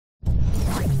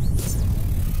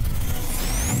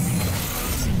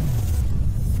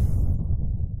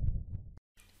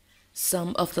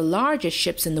Some of the largest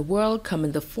ships in the world come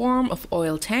in the form of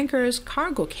oil tankers,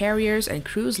 cargo carriers, and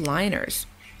cruise liners.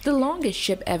 The longest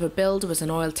ship ever built was an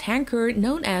oil tanker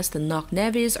known as the Knock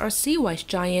Nevis or Seawise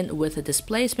Giant with a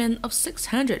displacement of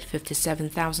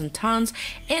 657,000 tons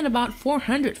and about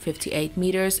 458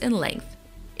 meters in length.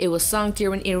 It was sunk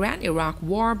during Iran-Iraq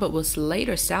War but was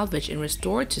later salvaged and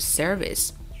restored to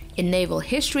service. In naval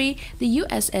history, the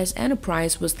USS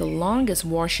Enterprise was the longest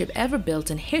warship ever built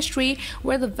in history,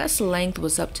 where the vessel length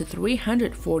was up to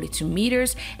 342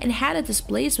 meters and had a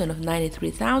displacement of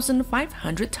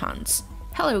 93,500 tons.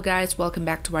 Hello guys, welcome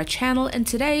back to our channel, and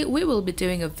today we will be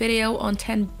doing a video on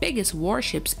 10 biggest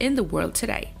warships in the world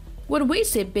today. When we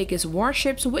say biggest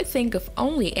warships, we think of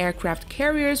only aircraft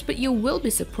carriers, but you will be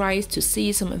surprised to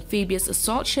see some amphibious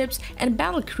assault ships and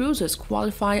battle cruisers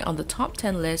qualify on the top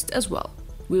 10 list as well.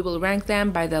 We will rank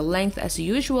them by their length as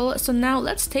usual, so now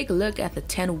let's take a look at the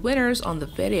 10 winners on the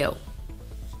video.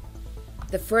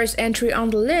 The first entry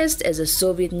on the list is a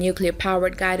Soviet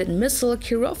nuclear-powered guided missile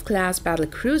Kirov-class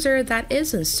battlecruiser that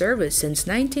is in service since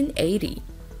 1980.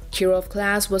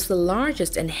 Kirov-class was the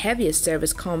largest and heaviest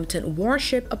service-competent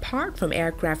warship apart from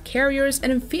aircraft carriers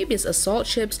and amphibious assault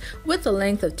ships, with a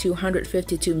length of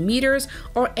 252 meters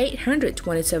or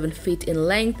 827 feet in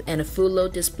length and a full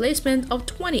load displacement of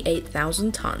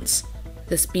 28,000 tons.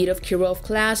 The speed of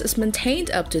Kirov-class is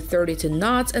maintained up to 32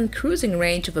 knots and cruising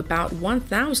range of about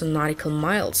 1,000 nautical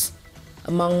miles.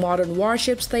 Among modern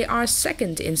warships, they are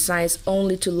second in size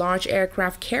only to large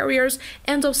aircraft carriers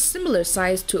and of similar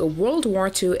size to a World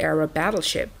War II-era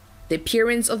battleship. The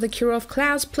appearance of the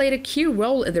Kirov-class played a key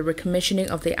role in the recommissioning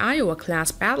of the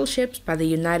Iowa-class battleships by the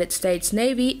United States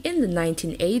Navy in the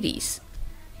 1980s.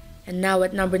 And now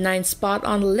at number 9 spot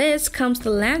on the list comes the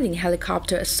Landing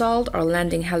Helicopter Assault or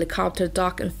Landing Helicopter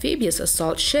Dock Amphibious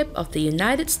Assault Ship of the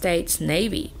United States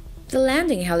Navy. The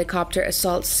Landing Helicopter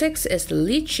Assault 6 is the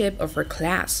lead ship of her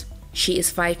class. She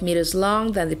is 5 meters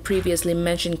long than the previously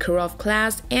mentioned Kirov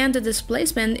class, and the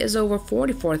displacement is over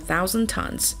 44,000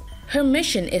 tons. Her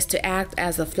mission is to act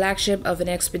as the flagship of an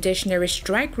expeditionary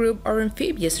strike group or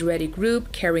amphibious ready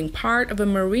group carrying part of a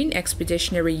marine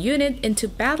expeditionary unit into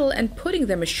battle and putting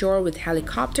them ashore with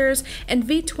helicopters and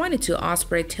V-22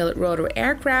 Osprey tilt-rotor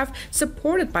aircraft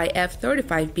supported by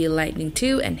F-35B Lightning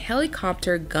II and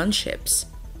helicopter gunships.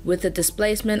 With a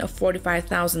displacement of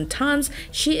 45,000 tons,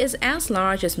 she is as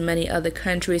large as many other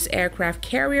countries' aircraft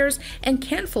carriers and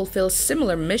can fulfill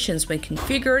similar missions when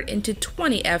configured into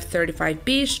 20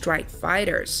 F-35B strike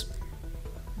fighters.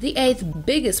 The 8th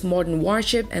biggest modern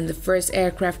warship and the first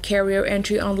aircraft carrier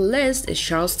entry on the list is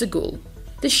Charles de Gaulle.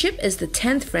 The ship is the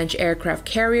 10th French aircraft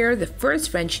carrier, the first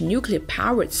French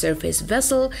nuclear-powered surface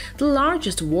vessel, the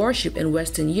largest warship in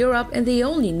Western Europe, and the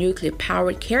only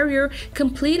nuclear-powered carrier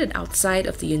completed outside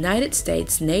of the United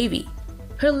States Navy.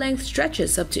 Her length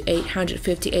stretches up to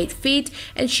 858 feet,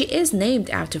 and she is named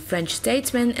after French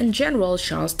statesman and General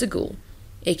Charles de Gaulle.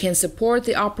 It can support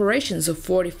the operations of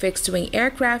 40 fixed-wing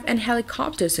aircraft and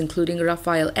helicopters including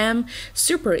Rafale M,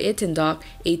 Super Itendok,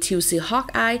 A2C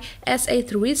Hawkeye,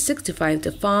 SA-365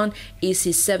 Dauphin,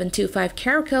 EC-725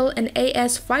 Caracal, and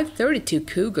AS-532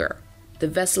 Cougar. The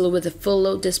vessel, with a full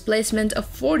load displacement of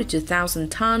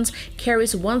 42,000 tons,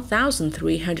 carries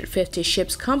 1,350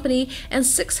 ships company and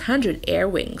 600 air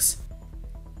wings.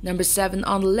 Number 7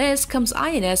 on the list comes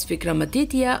INS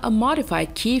Vikramaditya, a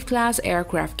modified Kiev-class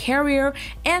aircraft carrier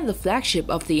and the flagship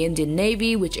of the Indian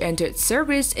Navy, which entered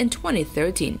service in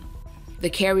 2013.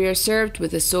 The carrier served with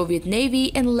the Soviet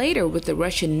Navy and later with the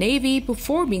Russian Navy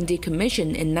before being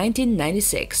decommissioned in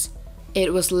 1996.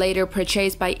 It was later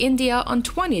purchased by India on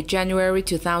 20 January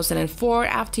 2004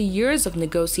 after years of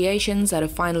negotiations at a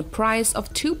final price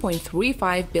of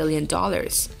 $2.35 billion.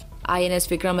 INS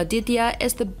Vikramaditya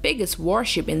is the biggest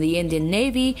warship in the Indian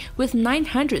Navy, with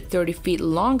 930 feet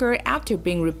longer after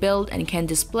being rebuilt, and can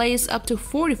displace up to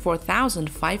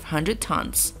 44,500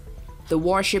 tons. The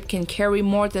warship can carry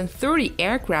more than 30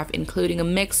 aircraft, including a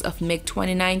mix of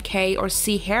MiG-29K or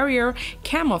Sea Harrier,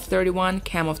 Kamov-31,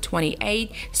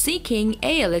 Kamov-28, Sea King,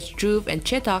 ALH Dhruv, and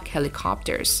Chetak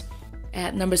helicopters.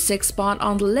 At number 6 spot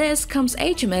on the list comes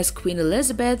HMS Queen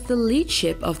Elizabeth, the lead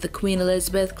ship of the Queen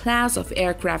Elizabeth class of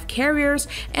aircraft carriers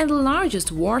and the largest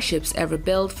warships ever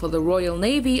built for the Royal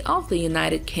Navy of the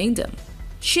United Kingdom.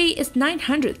 She is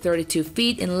 932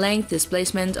 feet in length,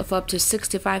 displacement of up to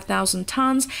 65,000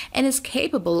 tons, and is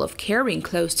capable of carrying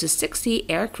close to 60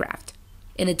 aircraft.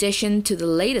 In addition to the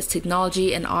latest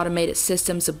technology and automated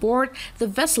systems aboard, the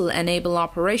vessel enables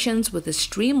operations with a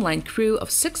streamlined crew of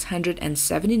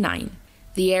 679.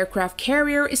 The aircraft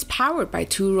carrier is powered by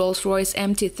 2 Rolls-Royce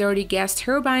MT-30 gas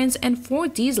turbines and 4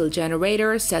 diesel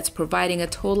generator sets, providing a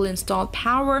total installed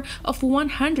power of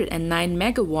 109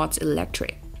 megawatts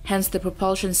electric. Hence, the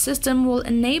propulsion system will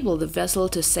enable the vessel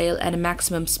to sail at a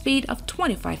maximum speed of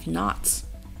 25 knots.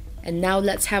 And now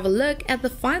let's have a look at the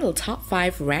final top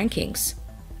 5 rankings.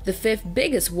 The 5th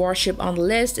biggest warship on the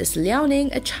list is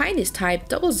Liaoning, a Chinese Type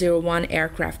 001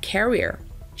 aircraft carrier.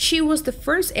 She was the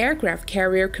first aircraft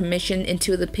carrier commissioned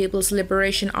into the People's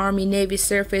Liberation Army Navy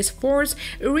Surface Force,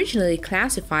 originally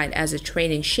classified as a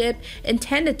training ship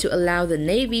intended to allow the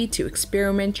Navy to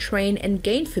experiment, train, and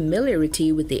gain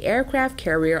familiarity with the aircraft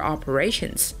carrier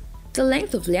operations. The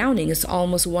length of Liaoning is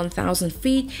almost 1,000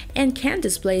 feet and can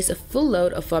displace a full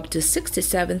load of up to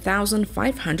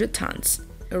 67,500 tons.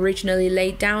 Originally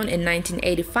laid down in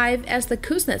 1985 as the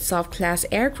Kuznetsov-class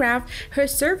aircraft, her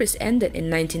service ended in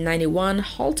 1991,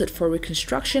 halted for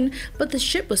reconstruction, but the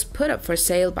ship was put up for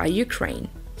sale by Ukraine.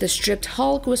 The stripped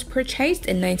hulk was purchased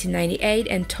in 1998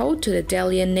 and towed to the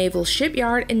Dalian Naval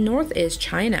Shipyard in northeast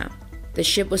China. The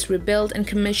ship was rebuilt and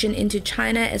commissioned into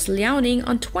China as Liaoning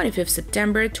on 25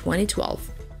 September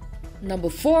 2012.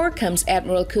 Number 4 comes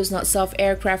Admiral Kuznetsov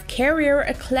aircraft carrier,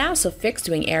 a class of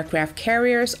fixed-wing aircraft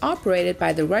carriers operated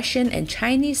by the Russian and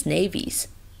Chinese navies.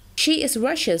 She is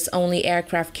Russia's only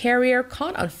aircraft carrier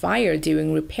caught on fire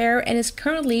during repair and is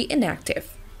currently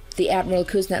inactive. The Admiral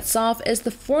Kuznetsov is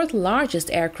the 4th largest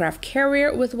aircraft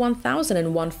carrier with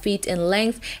 1,001 feet in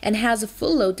length and has a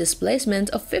full load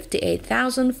displacement of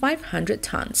 58,500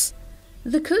 tons.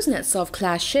 The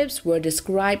Kuznetsov-class ships were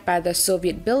described by the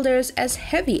Soviet builders as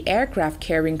heavy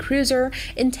aircraft-carrying cruiser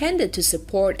intended to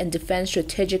support and defend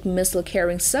strategic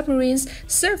missile-carrying submarines,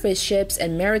 surface ships,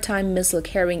 and maritime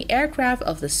missile-carrying aircraft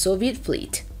of the Soviet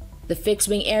fleet. The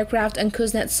fixed-wing aircraft on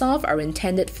Kuznetsov are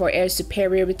intended for air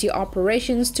superiority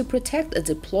operations to protect a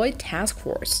deployed task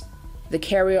force. The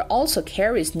carrier also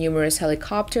carries numerous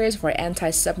helicopters for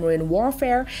anti-submarine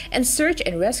warfare and search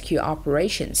and rescue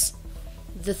operations.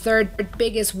 The 3rd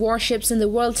biggest warships in the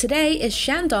world today is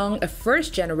Shandong, a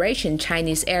first-generation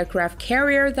Chinese aircraft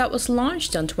carrier that was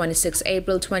launched on 26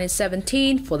 April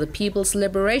 2017 for the People's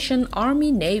Liberation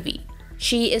Army Navy.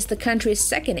 She is the country's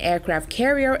 2nd aircraft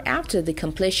carrier after the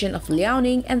completion of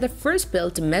Liaoning and the first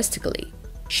built domestically.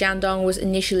 Shandong was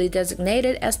initially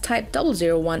designated as Type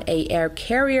 001A air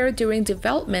carrier during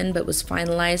development but was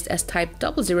finalized as Type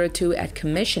 002 at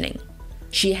commissioning.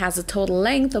 She has a total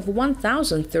length of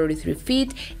 1,033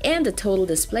 feet and a total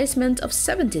displacement of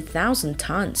 70,000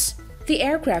 tons. The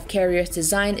aircraft carrier's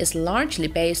design is largely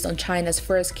based on China's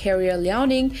first carrier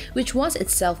Liaoning, which was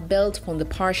itself built from the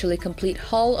partially complete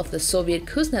hull of the Soviet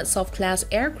Kuznetsov-class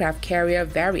aircraft carrier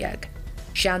Varyag.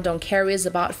 Shandong carries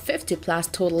about 50-plus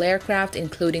total aircraft,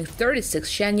 including 36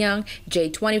 Shenyang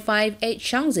J-25, 8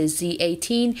 Shangzi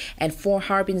Z-18, and 4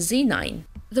 Harbin Z-9.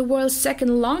 The world's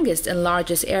 2nd longest and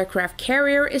largest aircraft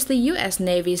carrier is the U.S.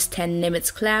 Navy's 10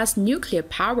 Nimitz-class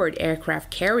nuclear-powered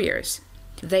aircraft carriers.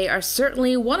 They are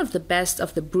certainly one of the best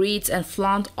of the breeds and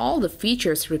flaunt all the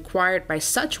features required by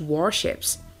such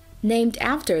warships. Named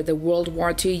after the World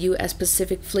War II U.S.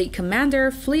 Pacific Fleet commander,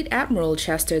 Fleet Admiral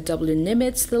Chester W.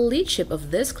 Nimitz, the lead ship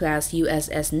of this class,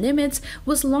 USS Nimitz,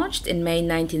 was launched in May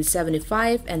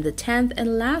 1975 and the 10th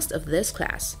and last of this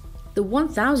class. The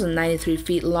 1,093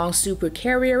 feet long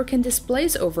supercarrier can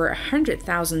displace over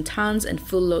 100,000 tons in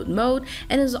full load mode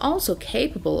and is also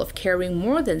capable of carrying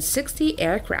more than 60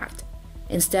 aircraft.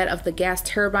 Instead of the gas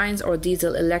turbines or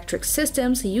diesel-electric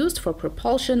systems used for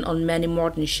propulsion on many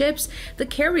modern ships, the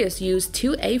carriers use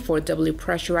 2 A4W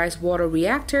pressurized water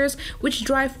reactors which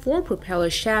drive 4 propeller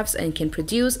shafts and can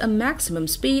produce a maximum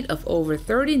speed of over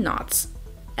 30 knots.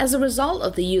 As a result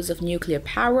of the use of nuclear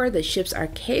power, the ships are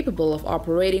capable of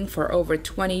operating for over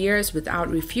 20 years without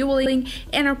refueling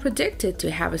and are predicted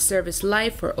to have a service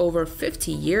life for over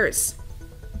 50 years.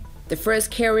 The first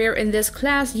carrier in this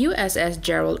class, USS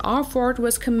Gerald R. Ford,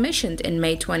 was commissioned in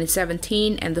May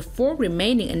 2017, and the 4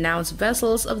 remaining announced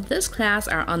vessels of this class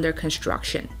are under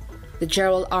construction. The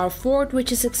Gerald R. Ford,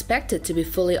 which is expected to be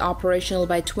fully operational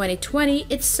by 2020,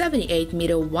 its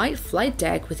 78-meter wide flight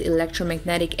deck with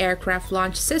electromagnetic aircraft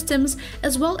launch systems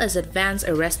as well as advanced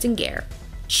arresting gear.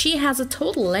 She has a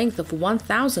total length of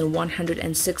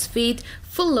 1,106 feet,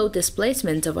 full load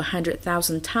displacement of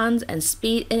 100,000 tons, and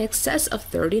speed in excess of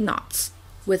 30 knots.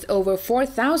 With over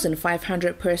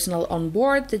 4,500 personnel on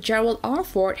board, the Gerald R.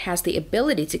 Ford has the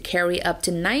ability to carry up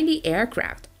to 90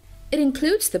 aircraft. It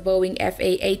includes the Boeing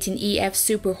FA-18EF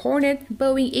Super Hornet,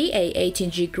 Boeing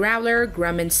EA-18G Growler,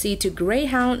 Grumman C-2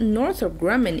 Greyhound, Northrop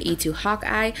Grumman E-2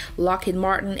 Hawkeye, Lockheed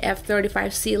Martin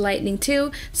F-35C Lightning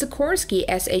II, Sikorsky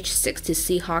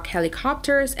SH-60 Seahawk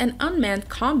helicopters, and unmanned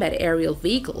combat aerial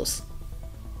vehicles.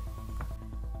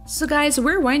 So guys,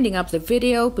 we're winding up the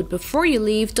video, but before you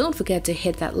leave, don't forget to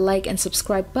hit that like and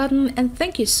subscribe button, and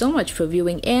thank you so much for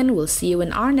viewing in. We'll see you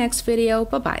in our next video.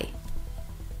 Bye bye.